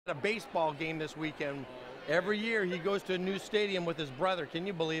a baseball game this weekend. Every year he goes to a new stadium with his brother. Can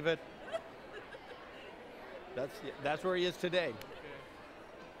you believe it? That's where he is today.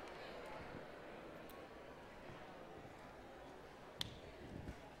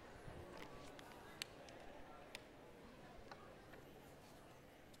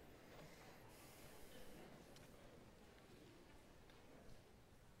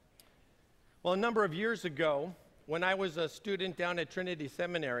 Well, a number of years ago, when I was a student down at Trinity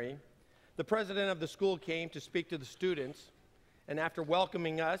Seminary, the president of the school came to speak to the students, and after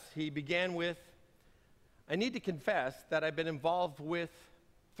welcoming us, he began with, "I need to confess that I've been involved with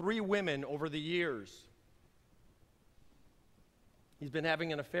 3 women over the years." He's been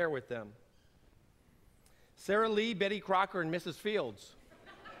having an affair with them. Sarah Lee, Betty Crocker, and Mrs. Fields,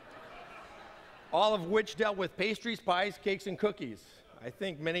 all of which dealt with pastries, pies, cakes, and cookies. I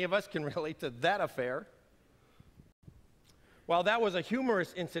think many of us can relate to that affair. While that was a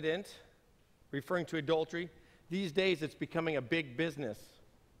humorous incident, referring to adultery, these days it's becoming a big business.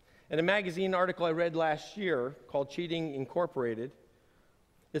 In a magazine article I read last year called Cheating Incorporated,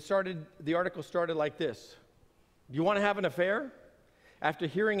 the article started like this: "Do you want to have an affair? After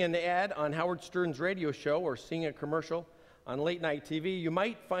hearing an ad on Howard Stern's radio show or seeing a commercial on late night TV, you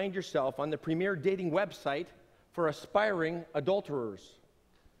might find yourself on the premier dating website for aspiring adulterers."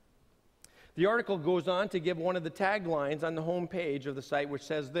 The article goes on to give one of the taglines on the home page of the site, which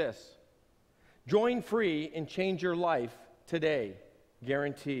says this: "Join free and change your life today,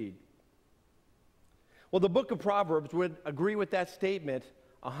 guaranteed." Well, the book of Proverbs would agree with that statement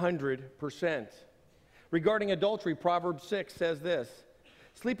 100%. Regarding adultery, Proverbs 6 says this: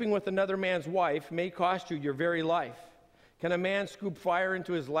 "Sleeping with another man's wife may cost you your very life. Can a man scoop fire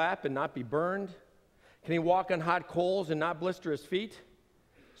into his lap and not be burned? Can he walk on hot coals and not blister his feet?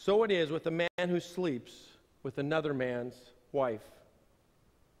 So it is with a man who sleeps with another man's wife."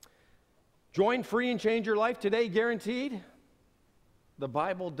 Join free and change your life today, guaranteed? The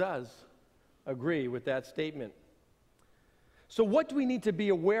Bible does agree with that statement. So what do we need to be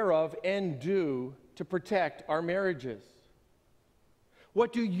aware of and do to protect our marriages?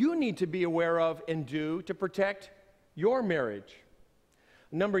 What do you need to be aware of and do to protect your marriage?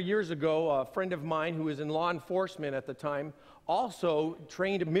 A number of years ago, a friend of mine who was in law enforcement at the time also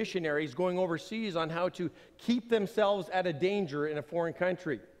trained missionaries going overseas on how to keep themselves out of danger in a foreign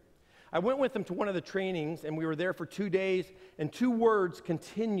country. I went with them to one of the trainings, and we were there for 2 days, and 2 words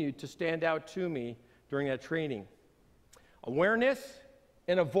continued to stand out to me during that training: awareness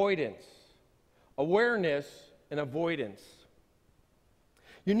and avoidance. Awareness and avoidance.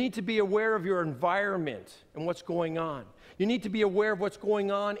 You need to be aware of your environment and what's going on. You need to be aware of what's going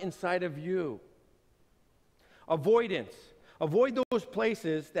on inside of you. Avoidance. Avoid those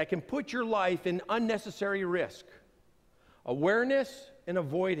places that can put your life in unnecessary risk. Awareness and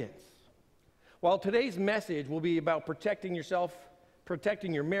avoidance. While today's message will be about protecting yourself,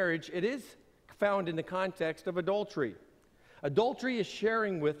 protecting your marriage, it is found in the context of adultery. Adultery is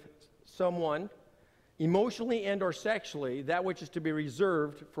sharing with someone, emotionally and or sexually, that which is to be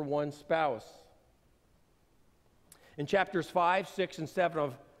reserved for one spouse. In chapters 5, 6, and 7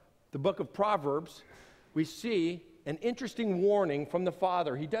 of the book of Proverbs, we see an interesting warning from the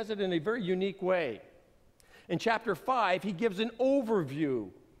father. He does it in a very unique way. In chapter 5, he gives an overview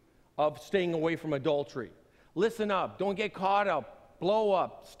of staying away from adultery. Listen up, don't get caught up, blow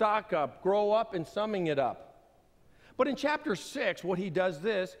up, stock up, grow up, and summing it up. But in chapter 6, what he does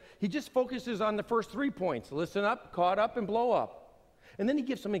this, he just focuses on the first 3 points: listen up, caught up, and blow up. And then he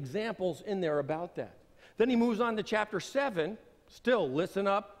gives some examples in there about that. Then he moves on to chapter 7, still listen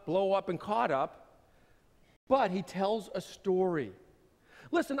up, blow up, and caught up. But he tells a story.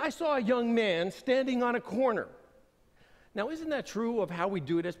 Listen, I saw a young man standing on a corner. Now, isn't that true of how we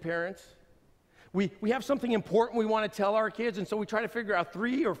do it as parents? We have something important we want to tell our kids, and so we try to figure out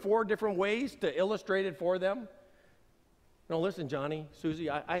 3 or 4 different ways to illustrate it for them. No, listen, Johnny, Susie,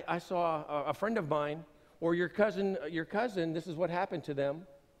 I saw a friend of mine, or your cousin, this is what happened to them.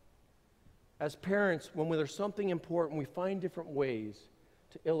 As parents, when there's something important, we find different ways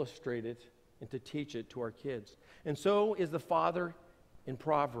to illustrate it and to teach it to our kids. And so is the father in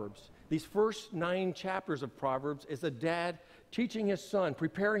Proverbs. These first 9 chapters of Proverbs is a dad teaching his son,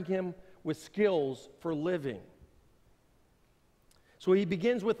 preparing him with skills for living. So he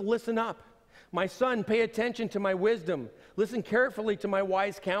begins with, listen up. My son, pay attention to my wisdom. Listen carefully to my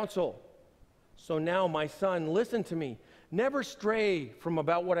wise counsel. So now, my son, listen to me. Never stray from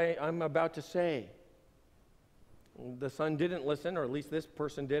about what I'm about to say. The son didn't listen, or at least this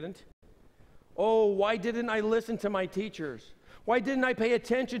person didn't. Oh, why didn't I listen to my teachers? Why didn't I pay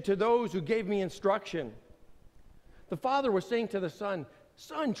attention to those who gave me instruction? The father was saying to the son,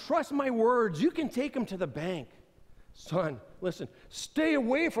 Son, trust my words. You can take him to the bank. Son, listen, stay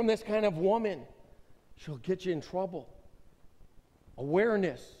away from this kind of woman. She'll get you in trouble.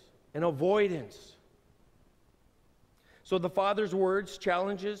 Awareness and avoidance. So the father's words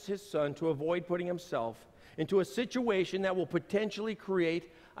challenges his son to avoid putting himself into a situation that will potentially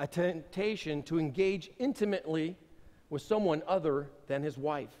create a temptation to engage intimately with someone other than his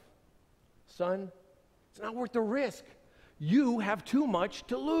wife. Son, it's not worth the risk. You have too much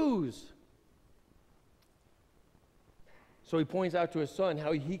to lose. So he points out to his son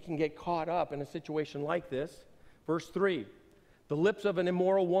how he can get caught up in a situation like this. Verse 3, the lips of an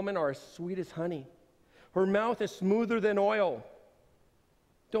immoral woman are as sweet as honey. Her mouth is smoother than oil.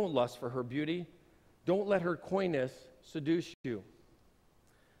 Don't lust for her beauty. Don't let her coyness seduce you.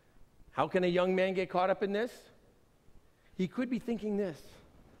 How can a young man get caught up in this? He could be thinking this.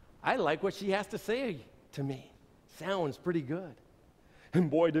 I like what she has to say to me. Sounds pretty good.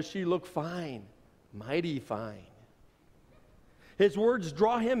 And boy, does she look fine. Mighty fine. His words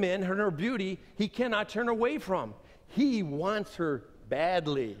draw him in, and her beauty he cannot turn away from. He wants her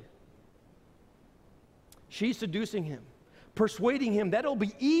badly. She's seducing him, persuading him that it'll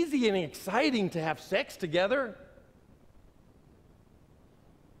be easy and exciting to have sex together.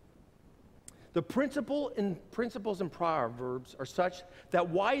 The principles in Proverbs are such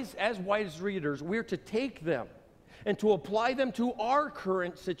that as wise readers, we're to take them and to apply them to our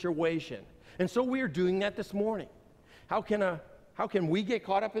current situation. And so we are doing that this morning. How can we get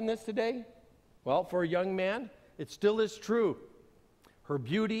caught up in this today? Well, for a young man, it still is true. Her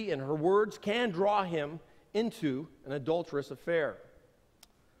beauty and her words can draw him into an adulterous affair.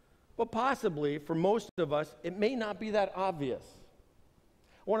 But possibly, for most of us, it may not be that obvious.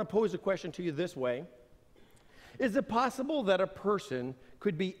 I want to pose a question to you this way. Is it possible that a person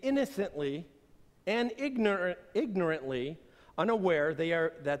could be innocently and ignorantly unaware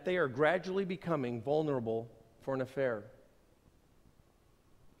that they are gradually becoming vulnerable for an affair?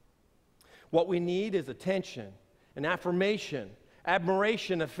 What we need is attention, and affirmation,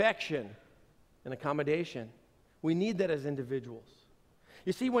 admiration, affection, and accommodation. We need that as individuals.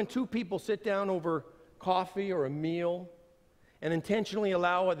 You see, when two people sit down over coffee or a meal and intentionally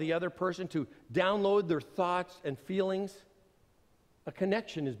allow the other person to download their thoughts and feelings, a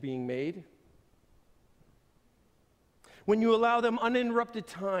connection is being made. When you allow them uninterrupted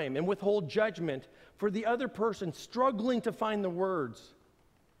time and withhold judgment for the other person struggling to find the words,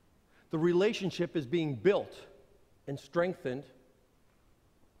 the relationship is being built and strengthened.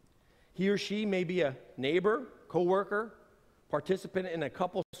 He or she may be a neighbor, coworker, participant in a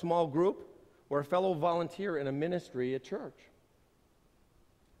couple small group, or a fellow volunteer in a ministry at church.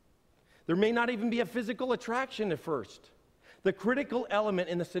 There may not even be a physical attraction at first. The critical element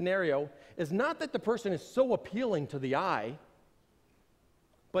in the scenario is not that the person is so appealing to the eye,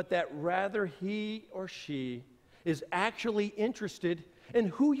 but that rather he or she is actually interested in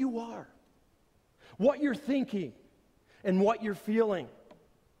who you are, what you're thinking, and what you're feeling.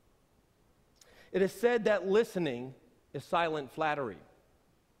 It is said that listening is silent flattery.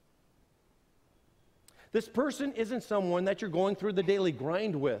 This person isn't someone that you're going through the daily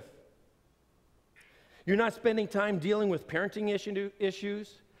grind with. You're not spending time dealing with parenting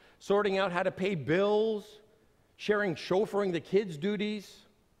issues, sorting out how to pay bills, chauffeuring the kids' duties,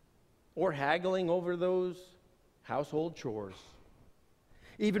 or haggling over those household chores.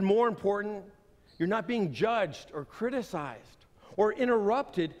 Even more important, you're not being judged or criticized or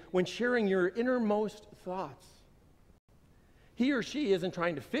interrupted when sharing your innermost thoughts. He or she isn't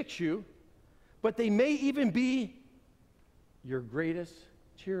trying to fix you, but they may even be your greatest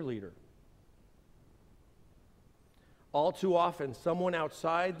cheerleader. All too often, someone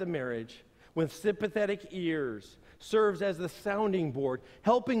outside the marriage with sympathetic ears serves as the sounding board,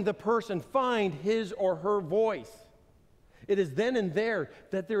 helping the person find his or her voice. It is then and there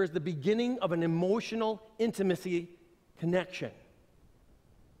that there is the beginning of an emotional intimacy connection.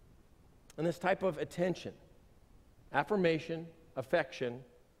 And this type of attention, affirmation, affection,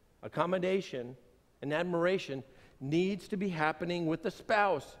 accommodation, and admiration needs to be happening with the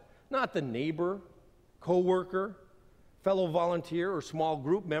spouse, not the neighbor, coworker, fellow volunteer, or small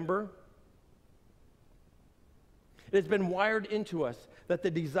group member. It has been wired into us that the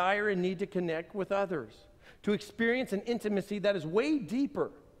desire and need to connect with others, to experience an intimacy that is way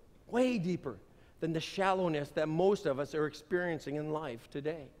deeper than the shallowness that most of us are experiencing in life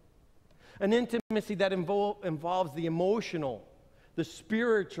today. An intimacy that involves the emotional, the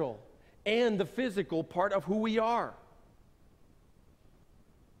spiritual, and the physical part of who we are.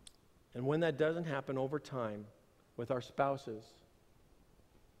 And when that doesn't happen over time with our spouses,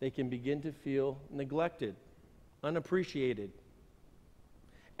 they can begin to feel neglected, unappreciated,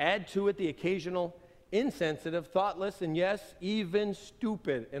 Add to it the occasional insensitive, thoughtless, and yes, even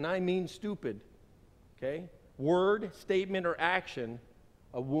stupid, and I mean stupid, okay? Word, statement, or action,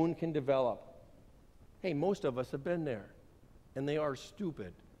 a wound can develop. Hey, most of us have been there, and they are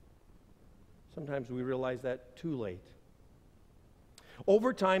stupid. Sometimes we realize that too late.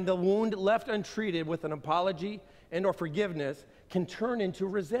 Over time, the wound left untreated with an apology and or forgiveness can turn into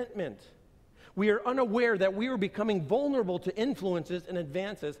resentment. We are unaware that we are becoming vulnerable to influences and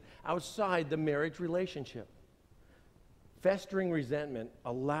advances outside the marriage relationship. Festering resentment,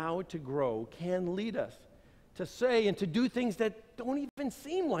 allowed to grow, can lead us to say and to do things that don't even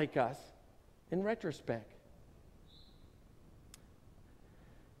seem like us in retrospect.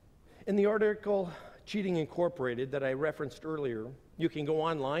 In the article Cheating Incorporated that I referenced earlier, you can go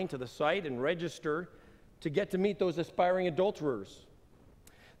online to the site and register to get to meet those aspiring adulterers.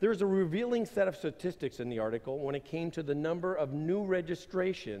 There's a revealing set of statistics in the article when it came to the number of new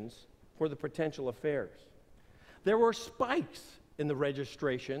registrations for the potential affairs. There were spikes in the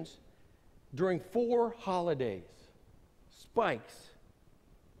registrations during 4 holidays. Spikes.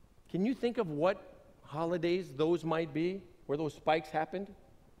 Can you think of what holidays those might be, where those spikes happened?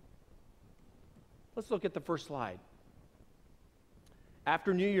 Let's look at the first slide.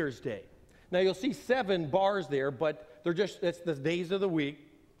 After New Year's Day. Now you'll see 7 bars there, but that's the days of the week.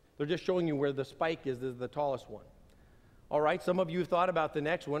 They're just showing you where the spike is the tallest one. All right, some of you thought about the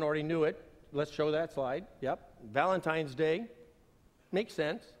next one, already knew it. Let's show that slide. Yep, Valentine's Day. Makes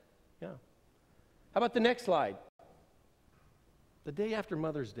sense. Yeah. How about the next slide? The day after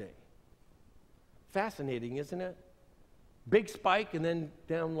Mother's Day. Fascinating, isn't it? Big spike and then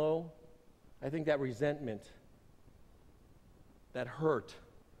down low. I think that resentment, that hurt,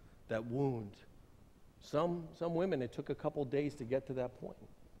 that wound. Some women, it took a couple days to get to that point.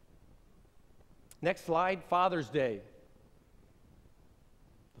 Next slide, Father's Day.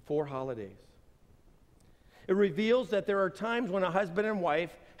 The 4 holidays. It reveals that there are times when a husband and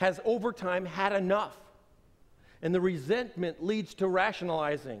wife has over time had enough. And the resentment leads to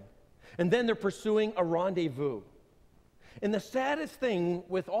rationalizing. And then they're pursuing a rendezvous. And the saddest thing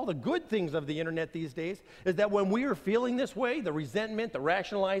with all the good things of the internet these days is that when we are feeling this way, the resentment, the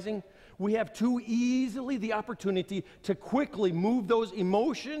rationalizing, we have too easily the opportunity to quickly move those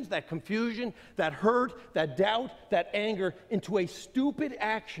emotions, that confusion, that hurt, that doubt, that anger into a stupid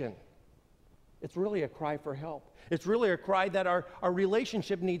action. It's really a cry for help. It's really a cry that our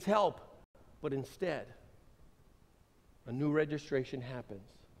relationship needs help. But instead, a new registration happens.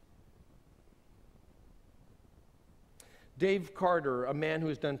 Dave Carter, a man who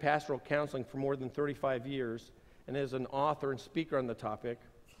has done pastoral counseling for more than 35 years and is an author and speaker on the topic.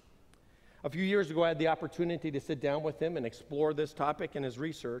 A few years ago, I had the opportunity to sit down with him and explore this topic and his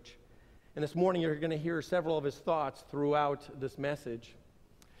research. And this morning, you're going to hear several of his thoughts throughout this message.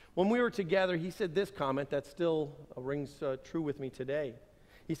 When we were together, he said this comment that still rings true with me today.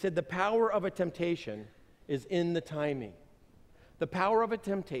 He said, "The power of a temptation is in the timing." The power of a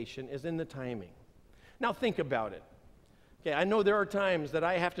temptation is in the timing. Now think about it. Okay, I know there are times that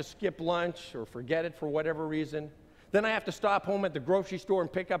I have to skip lunch or forget it for whatever reason. Then I have to stop home at the grocery store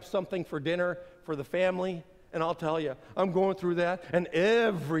and pick up something for dinner for the family. And I'll tell you, I'm going through that, and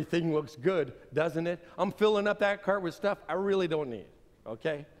everything looks good, doesn't it? I'm filling up that cart with stuff I really don't need,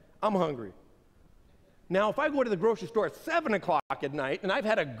 okay? I'm hungry. Now, if I go to the grocery store at 7 o'clock at night, and I've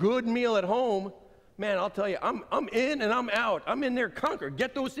had a good meal at home, man, I'll tell you, I'm in and I'm out. I'm in there, conquer.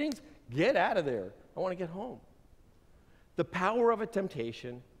 Get those things, get out of there. I want to get home. The power of a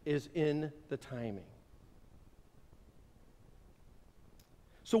temptation is in the timing.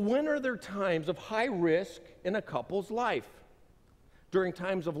 So when are there times of high risk in a couple's life? During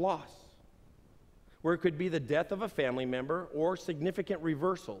times of loss, where it could be the death of a family member or significant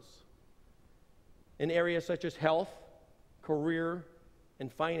reversals in areas such as health, career,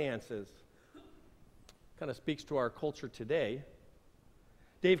 and finances. Kind of speaks to our culture today.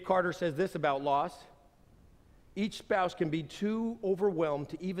 Dave Carter says this about loss. Each spouse can be too overwhelmed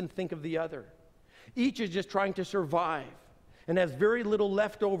to even think of the other. Each is just trying to survive and has very little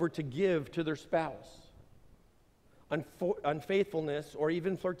left over to give to their spouse. Unfaithfulness or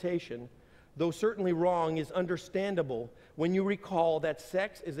even flirtation, though certainly wrong, is understandable when you recall that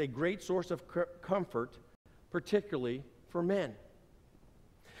sex is a great source of comfort, particularly for men.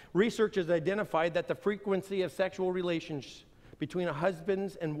 Research has identified that the frequency of sexual relations between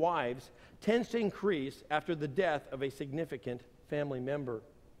husbands and wives tends to increase after the death of a significant family member.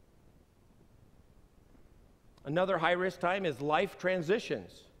 Another high-risk time is life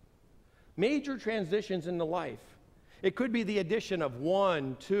transitions. Major transitions in the life. It could be the addition of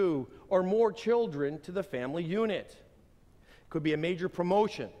 1, 2, or more children to the family unit. Could be a major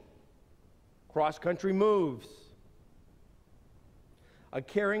promotion, cross-country moves, a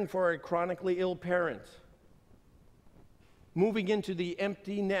caring for a chronically ill parent, moving into the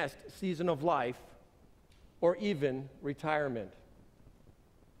empty nest season of life, or even retirement.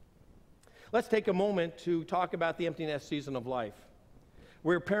 Let's take a moment to talk about the empty nest season of life,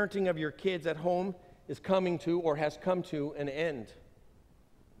 where parenting of your kids at home is coming to or has come to an end.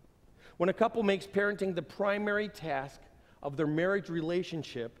 When a couple makes parenting the primary task of their marriage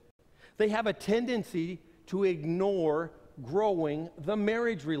relationship, they have a tendency to ignore growing the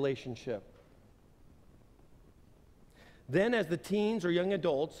marriage relationship. Then, as the teens or young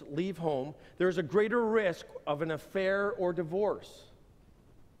adults leave home, there's a greater risk of an affair or divorce.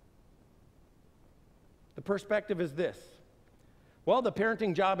 The perspective is this: well, the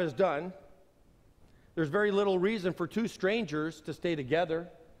parenting job is done. There's very little reason for two strangers to stay together.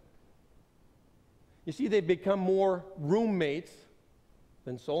 You see, they've become more roommates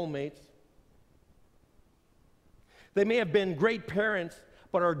than soulmates. They may have been great parents,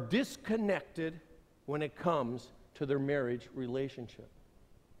 but are disconnected when it comes to their marriage relationship.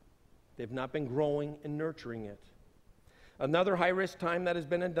 They've not been growing and nurturing it. Another high-risk time that has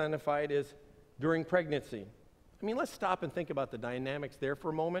been identified is during pregnancy. I mean, let's stop and think about the dynamics there for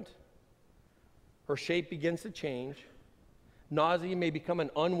a moment. Her shape begins to change. Nausea may become an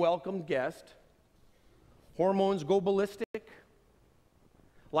unwelcome guest. Hormones go ballistic.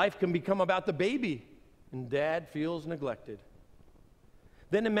 Life can become about the baby, and dad feels neglected.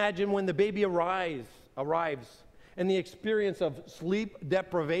 Then imagine when the baby arrives, and the experience of sleep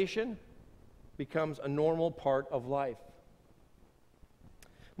deprivation becomes a normal part of life.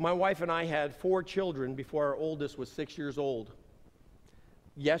 My wife and I had 4 children before our oldest was 6 years old.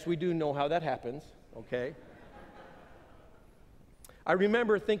 Yes, we do know how that happens, okay? I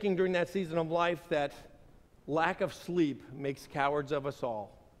remember thinking during that season of life that lack of sleep makes cowards of us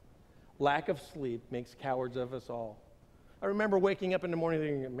all. Lack of sleep makes cowards of us all. I remember waking up in the morning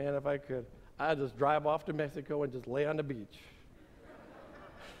thinking, man, if I could, I'd just drive off to Mexico and just lay on the beach.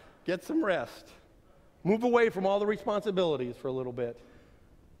 Get some rest. Move away from all the responsibilities for a little bit.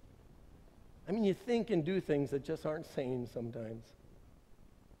 I mean, you think and do things that just aren't sane sometimes.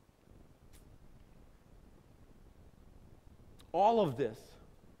 All of this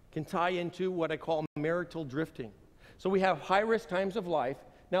can tie into what I call marital drifting. So we have high-risk times of life.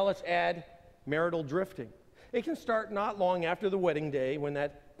 Now let's add marital drifting. It can start not long after the wedding day, when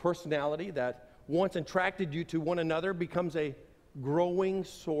that personality that once attracted you to one another becomes a growing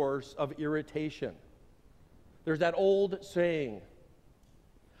source of irritation. There's that old saying,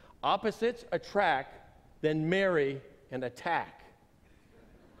 opposites attract, then marry and attack.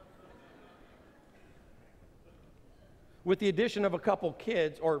 With the addition of a couple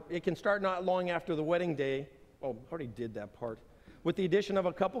kids, or it can start not long after the wedding day. Oh, I already did that part. With the addition of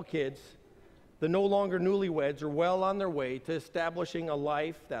a couple kids, the no longer newlyweds are well on their way to establishing a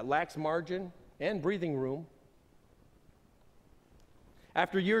life that lacks margin and breathing room.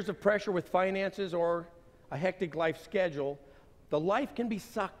 After years of pressure with finances or a hectic life schedule, the life can be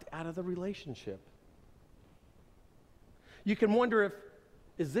sucked out of the relationship. You can wonder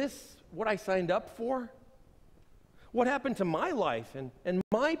is this what I signed up for? What happened to my life and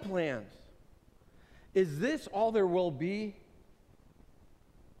my plans? Is this all there will be?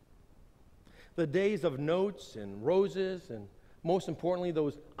 The days of notes and roses and, most importantly,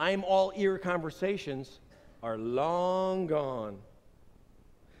 those I'm all ear conversations are long gone.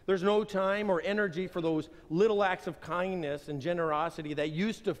 There's no time or energy for those little acts of kindness and generosity that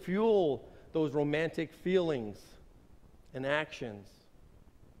used to fuel those romantic feelings and actions.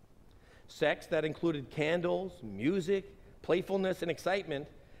 Sex that included candles, music, playfulness, and excitement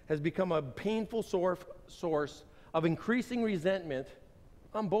has become a painful source of increasing resentment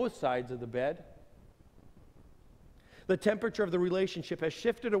on both sides of the bed. The temperature of the relationship has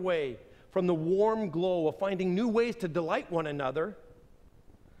shifted away from the warm glow of finding new ways to delight one another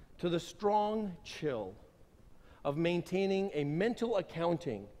to the strong chill of maintaining a mental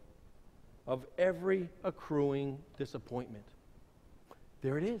accounting of every accruing disappointment.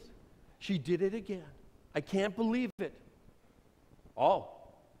 There it is. She did it again. I can't believe it. Oh,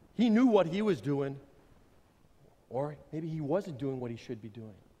 he knew what he was doing. Or maybe he wasn't doing what he should be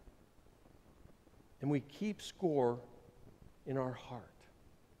doing. And we keep score in our heart.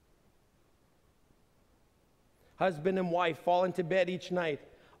 Husband and wife fall into bed each night,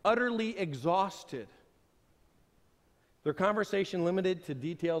 utterly exhausted. Their conversation limited to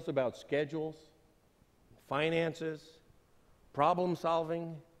details about schedules, finances, problem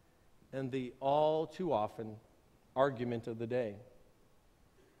solving, and the all too often argument of the day.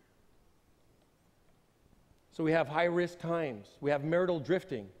 So we have high-risk times. We have marital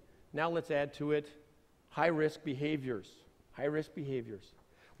drifting. Now let's add to it high-risk behaviors. High-risk behaviors.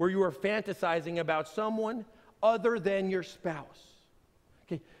 Where you are fantasizing about someone other than your spouse.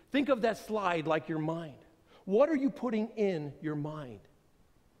 Okay, think of that slide like your mind. What are you putting in your mind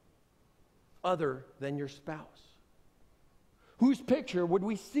other than your spouse? Whose picture would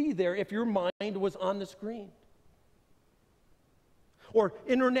we see there if your mind was on the screen? Or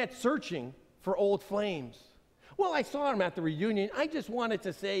internet searching for old flames. Well, I saw him at the reunion. I just wanted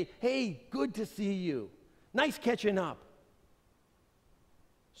to say, hey, good to see you. Nice catching up.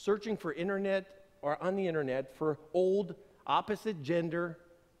 Searching for internet or on the internet for old opposite gender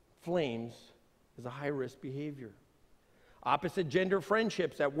flames is a high-risk behavior. Opposite gender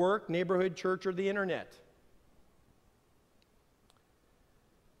friendships at work, neighborhood, church, or the internet.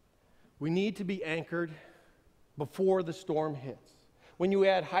 We need to be anchored before the storm hits. When you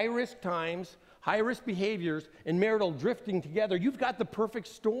add high-risk times, high-risk behaviors, and marital drifting together, you've got the perfect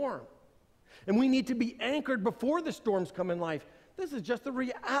storm. And we need to be anchored before the storms come in life. This is just the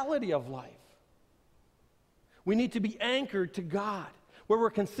reality of life. We need to be anchored to God, where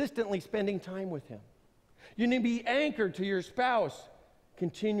we're consistently spending time with Him. You need to be anchored to your spouse,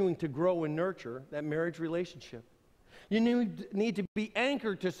 continuing to grow and nurture that marriage relationship. You need to be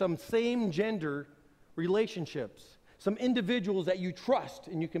anchored to some same-gender relationships, some individuals that you trust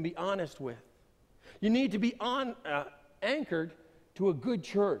and you can be honest with. You need to be anchored to a good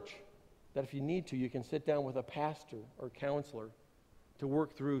church that if you need to, you can sit down with a pastor or counselor to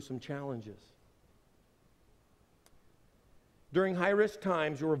work through some challenges. During high-risk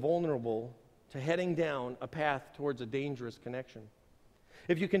times, you are vulnerable to heading down a path towards a dangerous connection.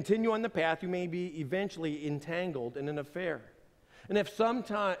 If you continue on the path, you may be eventually entangled in an affair. And if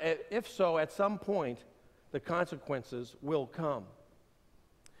so, at some point, the consequences will come.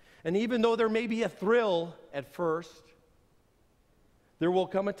 And even though there may be a thrill at first, there will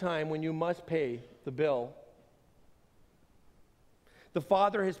come a time when you must pay the bill. The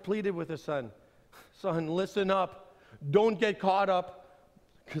father has pleaded with his son, "Son, listen up. Don't get caught up,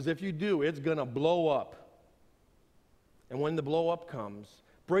 because if you do, it's going to blow up." And when the blow up comes,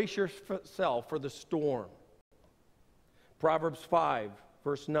 brace yourself for the storm. Proverbs 5,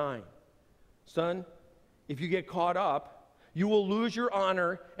 verse 9. Son, if you get caught up, you will lose your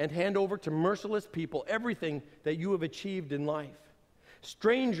honor and hand over to merciless people everything that you have achieved in life.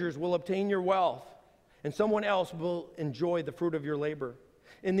 Strangers will obtain your wealth, and someone else will enjoy the fruit of your labor.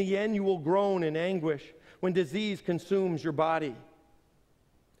 In the end, you will groan in anguish when disease consumes your body.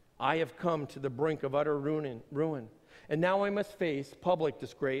 I have come to the brink of utter ruin, and now I must face public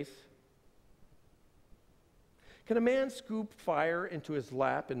disgrace. Can a man scoop fire into his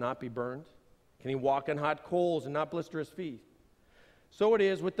lap and not be burned? Can he walk on hot coals and not blister his feet? So it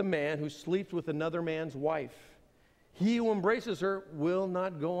is with the man who sleeps with another man's wife. He who embraces her will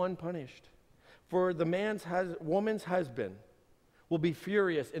not go unpunished. For the woman's husband will be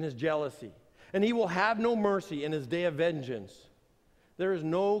furious in his jealousy, and he will have no mercy in his day of vengeance. There is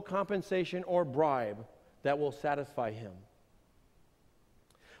no compensation or bribe that will satisfy him.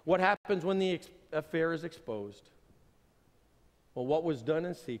 What happens when the affair is exposed? Well, what was done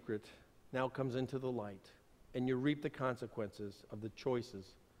in secret now comes into the light, and you reap the consequences of the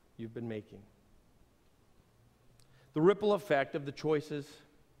choices you've been making. The ripple effect of the choices,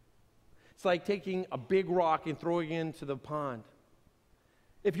 it's like taking a big rock and throwing it into the pond.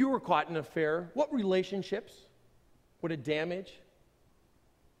 If you were caught in an affair, what relationships would it damage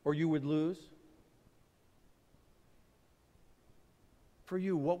or you would lose? For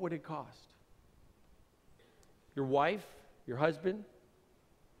you, what would it cost? Your wife, your husband,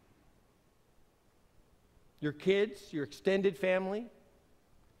 your kids, your extended family,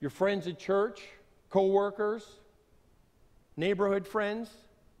 your friends at church, co-workers, neighborhood friends,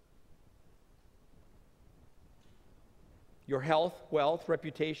 your health, wealth,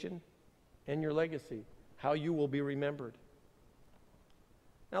 reputation, and your legacy, how you will be remembered.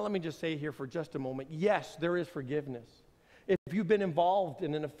 Now let me just say here for just a moment, yes, there is forgiveness. If you've been involved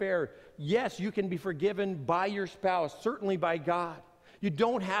in an affair, yes, you can be forgiven by your spouse, certainly by God. You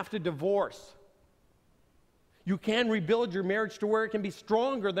don't have to divorce. You can rebuild your marriage to where it can be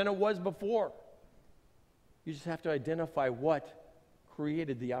stronger than it was before. You just have to identify what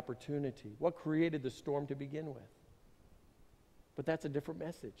created the opportunity, what created the storm to begin with. But that's a different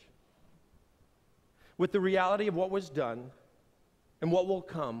message. With the reality of what was done and what will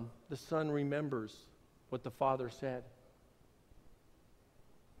come, the son remembers what the father said.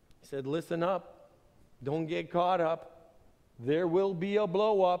 He said, listen up, don't get caught up. There will be a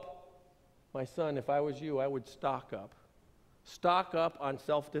blow up. My son, if I was you, I would stock up. Stock up on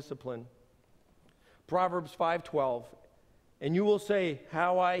self-discipline. Proverbs 5:12, and you will say,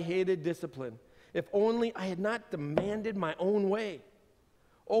 how I hated discipline. If only I had not demanded my own way.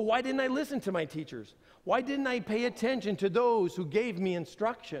 Oh, why didn't I listen to my teachers? Why didn't I pay attention to those who gave me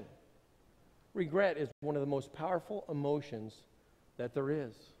instruction? Regret is one of the most powerful emotions that there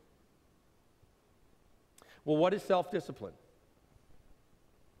is. Well, what is self-discipline?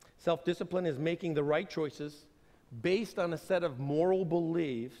 Self-discipline is making the right choices based on a set of moral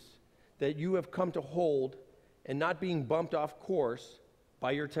beliefs that you have come to hold and not being bumped off course by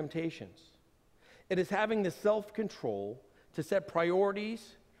your temptations. It is having the self-control to set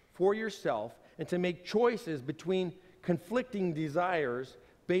priorities for yourself and to make choices between conflicting desires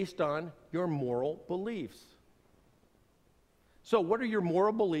based on your moral beliefs. So, what are your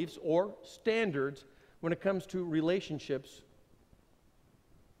moral beliefs or standards when it comes to relationships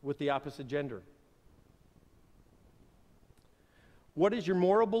with the opposite gender? What is your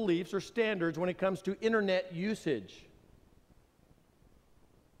moral beliefs or standards when it comes to internet usage?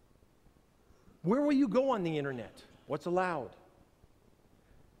 Where will you go on the internet? What's allowed?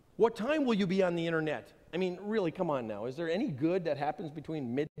 What time will you be on the internet? I mean, really, come on now. Is there any good that happens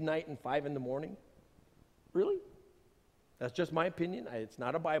between midnight and 5 in the morning? Really? That's just my opinion. It's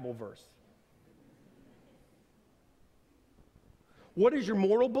not a Bible verse. What is your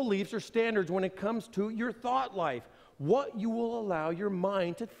moral beliefs or standards when it comes to your thought life? What you will allow your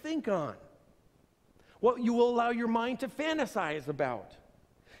mind to think on? What you will allow your mind to fantasize about?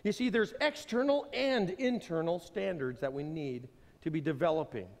 You see, there's external and internal standards that we need to be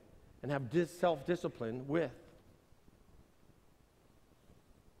developing and have self-discipline with.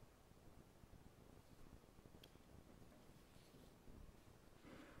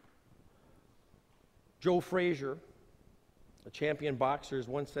 Joe Frazier, a champion boxer,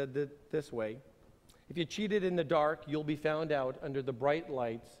 once said it this way: if you cheated in the dark, you'll be found out under the bright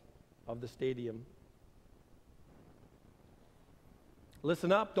lights of the stadium.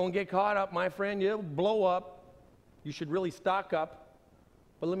 Listen up, don't get caught up, my friend. You'll blow up. You should really stock up.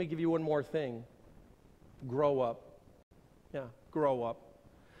 But let me give you one more thing. Grow up. Yeah, grow up.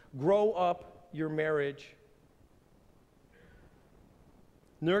 Grow up your marriage.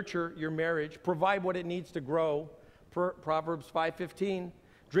 Nurture your marriage. Provide what it needs to grow. Proverbs 5:15.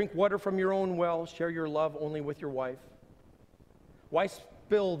 Drink water from your own well. Share your love only with your wife. Why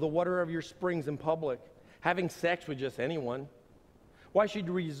spill the water of your springs in public? Having sex with just anyone. Why should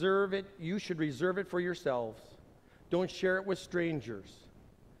you reserve it? You should reserve it for yourselves. Don't share it with strangers.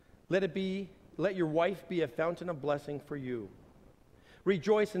 Let your wife be a fountain of blessing for you.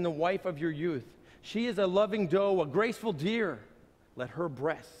 Rejoice in the wife of your youth. She is a loving doe, a graceful deer. Let her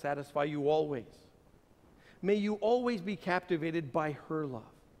breast satisfy you always. May you always be captivated by her love.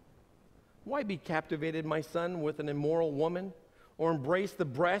 Why be captivated, my son, with an immoral woman, or embrace the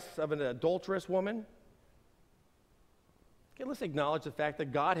breasts of an adulterous woman? Okay, let's acknowledge the fact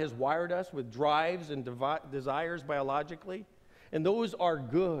that God has wired us with drives and desires biologically, and those are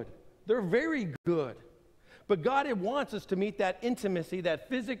good. They're very good. But God wants us to meet that intimacy, that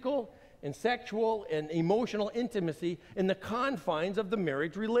physical and sexual and emotional intimacy in the confines of the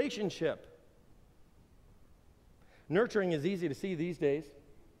marriage relationship. Nurturing is easy to see these days.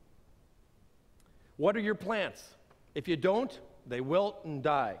 What are your plants? If you don't, they wilt and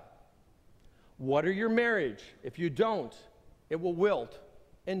die. What are your marriage? If you don't, it will wilt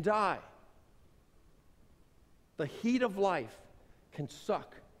and die. The heat of life can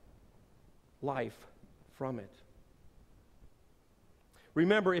suck life from it.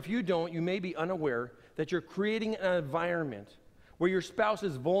 Remember, if you don't, you may be unaware that you're creating an environment where your spouse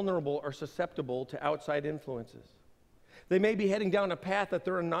is vulnerable or susceptible to outside influences. They may be heading down a path that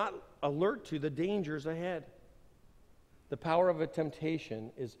they're not alert to the dangers ahead. The power of a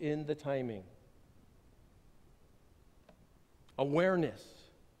temptation is in the timing. Awareness,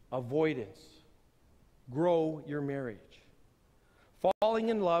 avoidance. Grow your marriage. Falling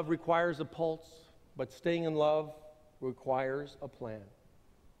in love requires a pulse, but staying in love requires a plan.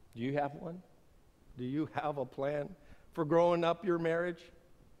 Do you have one? Do you have a plan for growing up your marriage?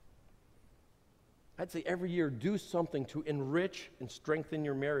 I'd say every year do something to enrich and strengthen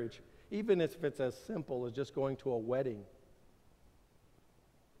your marriage, even if it's as simple as just going to a wedding.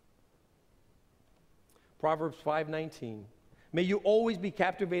 Proverbs 5:19. May you always be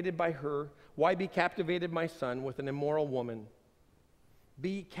captivated by her. Why be captivated, my son, with an immoral woman?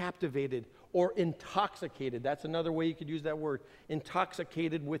 Be captivated or intoxicated. That's another way you could use that word.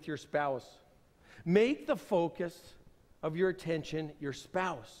 Intoxicated with your spouse. Make the focus of your attention your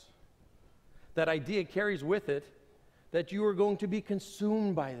spouse. That idea carries with it that you are going to be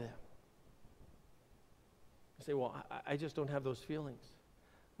consumed by them. You say, well, I just don't have those feelings.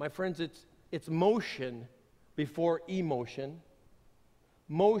 My friends, it's It's motion before emotion.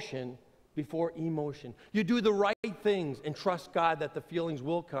 Motion before emotion. You do the right things and trust God that the feelings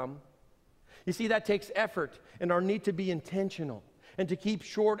will come. You see, that takes effort and our need to be intentional and to keep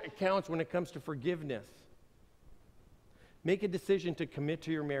short accounts when it comes to forgiveness. Make a decision to commit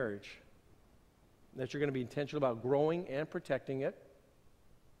to your marriage, that you're going to be intentional about growing and protecting it,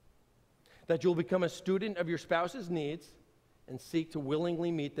 that you'll become a student of your spouse's needs and seek to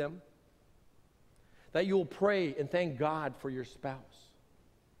willingly meet them, that you will pray and thank God for your spouse.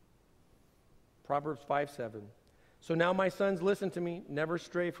 Proverbs 5:7. So now, my sons, listen to me. Never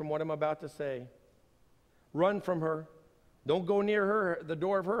stray from what I'm about to say. Run from her. Don't go near her, the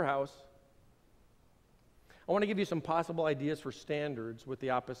door of her house. I want to give you some possible ideas for standards with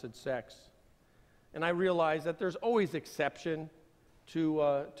the opposite sex. And I realize that there's always exception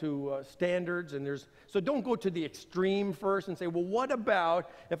to standards, and so don't go to the extreme first and say, well, what about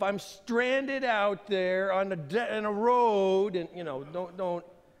if I'm stranded out there on a road, and don't.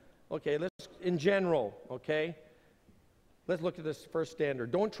 Okay, let's in general. Okay, let's look at this first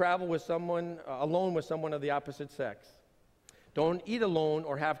standard. Don't travel with someone alone with someone of the opposite sex. Don't eat alone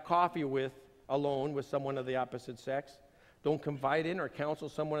or have coffee alone with someone of the opposite sex. Don't confide in or counsel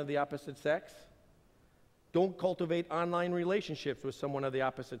someone of the opposite sex. Don't cultivate online relationships with someone of the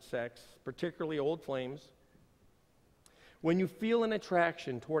opposite sex, particularly old flames. When you feel an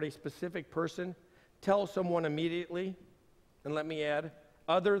attraction toward a specific person, tell someone immediately, and let me add,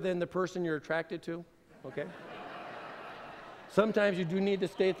 other than the person you're attracted to, okay? Sometimes you do need to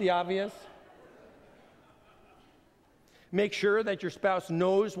state the obvious. Make sure that your spouse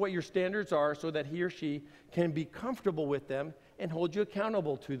knows what your standards are so that he or she can be comfortable with them and hold you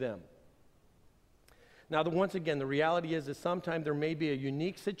accountable to them. Now, once again, the reality is that sometimes there may be a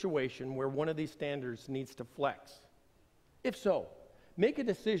unique situation where one of these standards needs to flex. If so, make a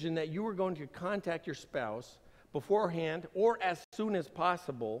decision that you are going to contact your spouse beforehand or as soon as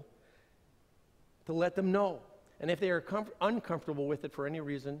possible to let them know. And if they are uncomfortable with it for any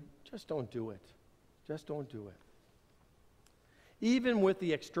reason, just don't do it. Just don't do it. Even with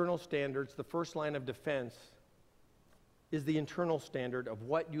the external standards, the first line of defense is the internal standard of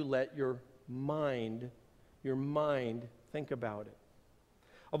what you let your mind think about it.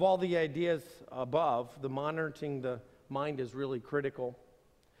 Of all the ideas above, the monitoring the mind is really critical.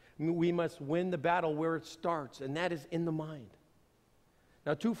 We must win the battle where it starts, and that is in the mind.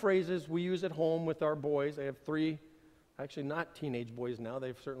 Now, two phrases we use at home with our boys. I have three, actually not teenage boys now.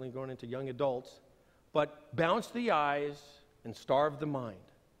 They've certainly grown into young adults. But bounce the eyes and starve the mind.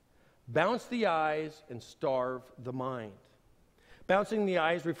 Bounce the eyes and starve the mind. Bouncing the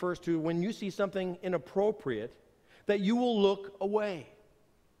eyes refers to when you see something inappropriate, that you will look away.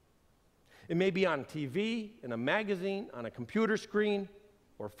 It may be on TV, in a magazine, on a computer screen,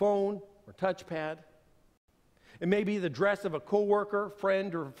 or phone, or touchpad. It may be the dress of a coworker,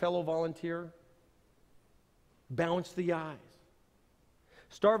 friend, or fellow volunteer. Bounce the eyes.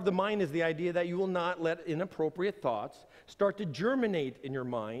 Starve the mind is the idea that you will not let inappropriate thoughts start to germinate in your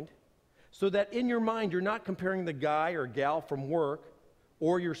mind, so that in your mind you're not comparing the guy or gal from work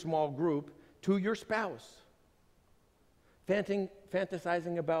or your small group to your spouse,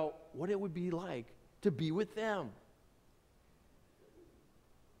 fantasizing about what it would be like to be with them.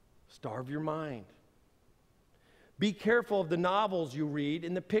 Starve your mind. Be careful of the novels you read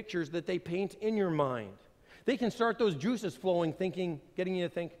and the pictures that they paint in your mind. They can start those juices flowing, getting you to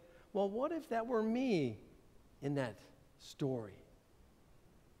think, well, what if that were me in that story?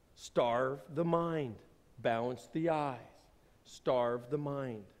 Starve the mind. Bounce the eyes. Starve the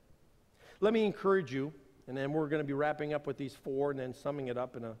mind. Let me encourage you, and then we're going to be wrapping up with these four and then summing it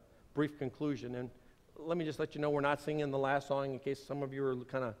up in a brief conclusion. And let me just let you know we're not singing the last song in case some of you are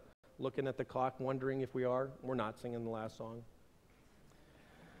kind of looking at the clock wondering if we are. We're not singing the last song.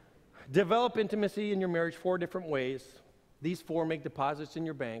 Develop intimacy in your marriage 4 different ways. These 4 make deposits in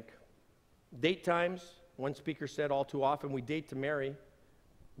your bank. Date times. One speaker said all too often we date to marry,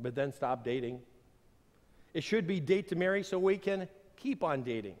 but then stop dating. It should be date to marry so we can keep on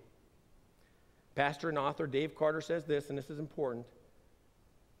dating. Pastor and author Dave Carter says this, and this is important,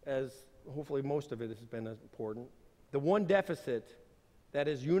 as hopefully most of it has been important. The one deficit that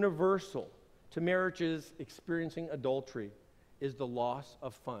is universal to marriages experiencing adultery is the loss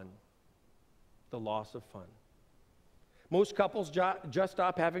of fun. The loss of fun. Most couples just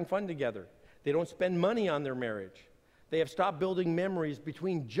stop having fun together. They don't spend money on their marriage. They have stopped building memories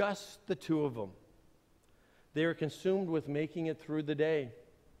between just the two of them. They are consumed with making it through the day,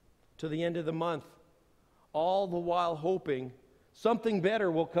 to the end of the month, all the while hoping something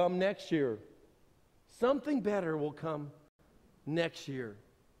better will come next year. Something better will come next year.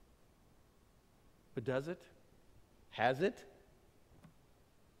 But does it? Has it?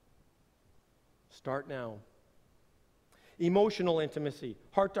 Start now. Emotional intimacy,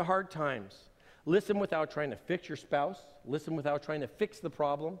 heart-to-heart times. Listen without trying to fix your spouse. Listen without trying to fix the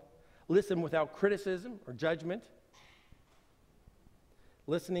problem. Listen without criticism or judgment.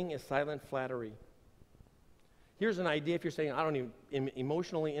 Listening is silent flattery. Here's an idea if you're saying, I don't even,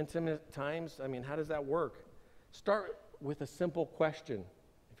 emotionally intimate times, I mean, how does that work? Start with a simple question,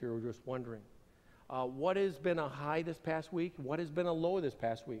 if you're just wondering. What has been a high this past week? What has been a low this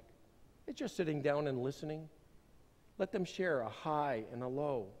past week? It's just sitting down and listening. Let them share a high and a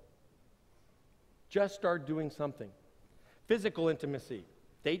low. Just start doing something. Physical intimacy,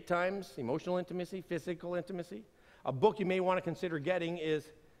 date times, emotional intimacy, physical intimacy. A book you may want to consider getting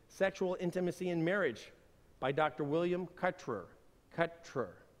is Sexual Intimacy in Marriage by Dr. William Cutrer.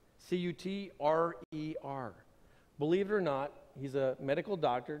 C-U-T-R-E-R. Believe it or not, he's a medical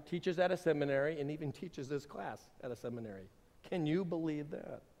doctor, teaches at a seminary, and even teaches this class at a seminary. Can you believe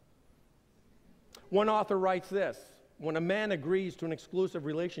that? One author writes this: when a man agrees to an exclusive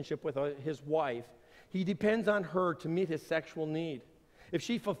relationship with his wife, he depends on her to meet his sexual need. If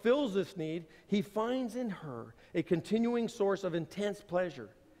she fulfills this need, he finds in her a continuing source of intense pleasure,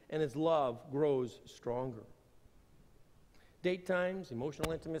 and his love grows stronger. Date times,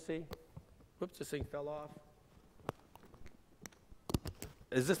 emotional intimacy. Whoops, this thing fell off.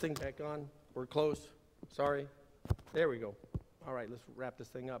 Is this thing back on? We're close. Sorry. There we go. All right, let's wrap this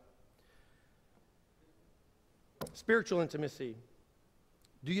thing up. Spiritual intimacy.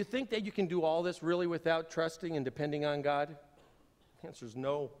 Do you think that you can do all this really without trusting and depending on God? The answer is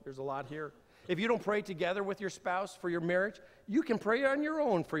no. There's a lot here. If you don't pray together with your spouse for your marriage, you can pray on your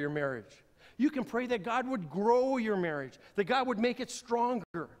own for your marriage. You can pray that God would grow your marriage, that God would make it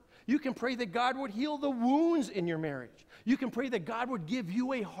stronger. You can pray that God would heal the wounds in your marriage. You can pray that God would give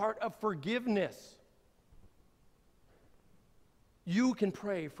you a heart of forgiveness. You can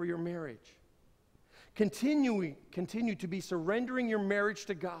pray for your marriage. Continue to be surrendering your marriage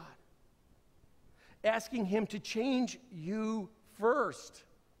to God, asking Him to change you first.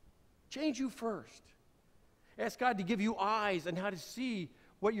 Change you first. Ask God to give you eyes and how to see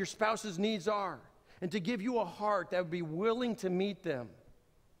what your spouse's needs are, and to give you a heart that would be willing to meet them.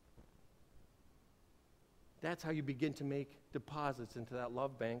 That's how you begin to make deposits into that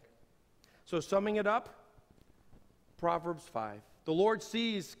love bank. So summing it up, Proverbs 5. The Lord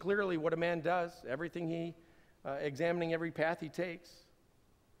sees clearly what a man does, examining every path he takes.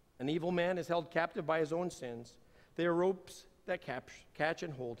 An evil man is held captive by his own sins. They are ropes that catch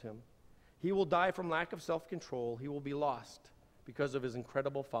and hold him. He will die from lack of self-control. He will be lost because of his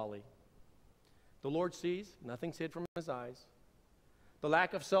incredible folly. The Lord sees, nothing's hid from his eyes. The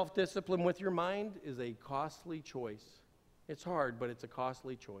lack of self-discipline with your mind is a costly choice. It's hard, but it's a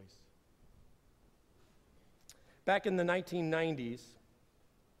costly choice. Back in the 1990s,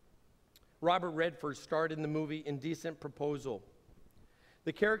 Robert Redford starred in the movie Indecent Proposal.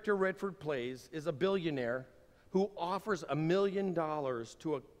 The character Redford plays is a billionaire who offers $1 million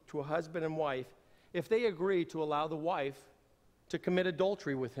to a husband and wife if they agree to allow the wife to commit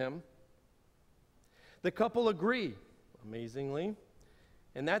adultery with him. The couple agree, amazingly,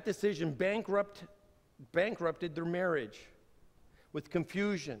 and that decision bankrupted their marriage with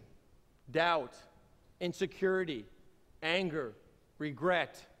confusion, doubt, insecurity, anger,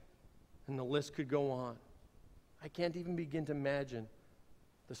 regret, and the list could go on. I can't even begin to imagine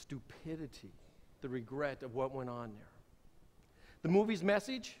the stupidity, the regret of what went on there. The movie's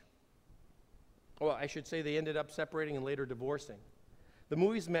message, well, I should say they ended up separating and later divorcing. The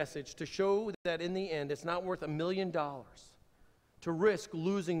movie's message to show that in the end it's not worth $1 million to risk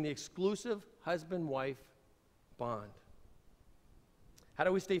losing the exclusive husband-wife bond. How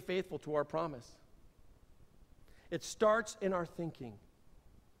do we stay faithful to our promise? It starts in our thinking.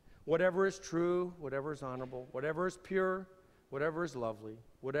 Whatever is true, whatever is honorable, whatever is pure, whatever is lovely,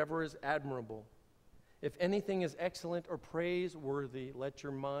 whatever is admirable, if anything is excellent or praiseworthy, let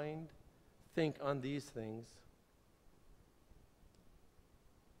your mind think on these things.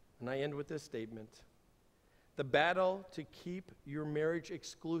 And I end with this statement. The battle to keep your marriage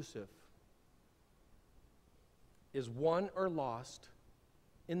exclusive is won or lost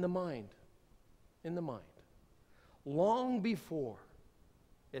in the mind. In the mind. Long before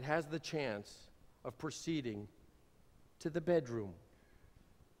it has the chance of proceeding to the bedroom.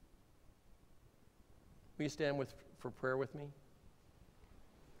 Will you stand for prayer with me?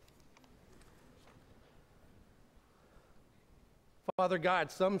 Father God,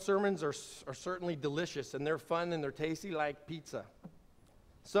 some sermons are certainly delicious, and they're fun and they're tasty like pizza.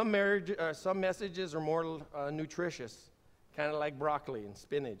 Some messages are more nutritious, kind of like broccoli and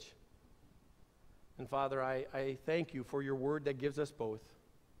spinach. And Father, I thank you for your word that gives us both.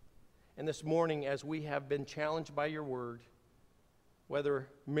 And this morning, as we have been challenged by your word, whether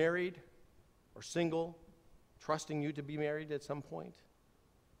married or single, trusting you to be married at some point,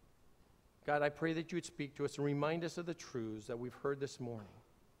 God, I pray that you would speak to us and remind us of the truths that we've heard this morning.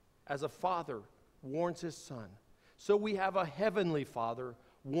 As a father warns his son, so we have a heavenly Father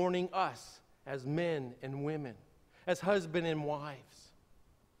warning us as men and women, as husband and wives,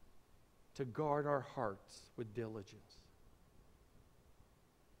 to guard our hearts with diligence.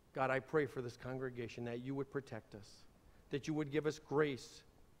 God, I pray for this congregation that you would protect us, that you would give us grace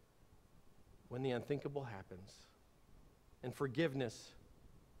when the unthinkable happens, and forgiveness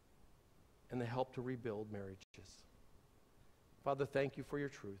and the help to rebuild marriages. Father, thank you for your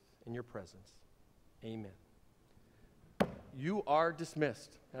truth and your presence. Amen. You are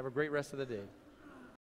dismissed. Have a great rest of the day.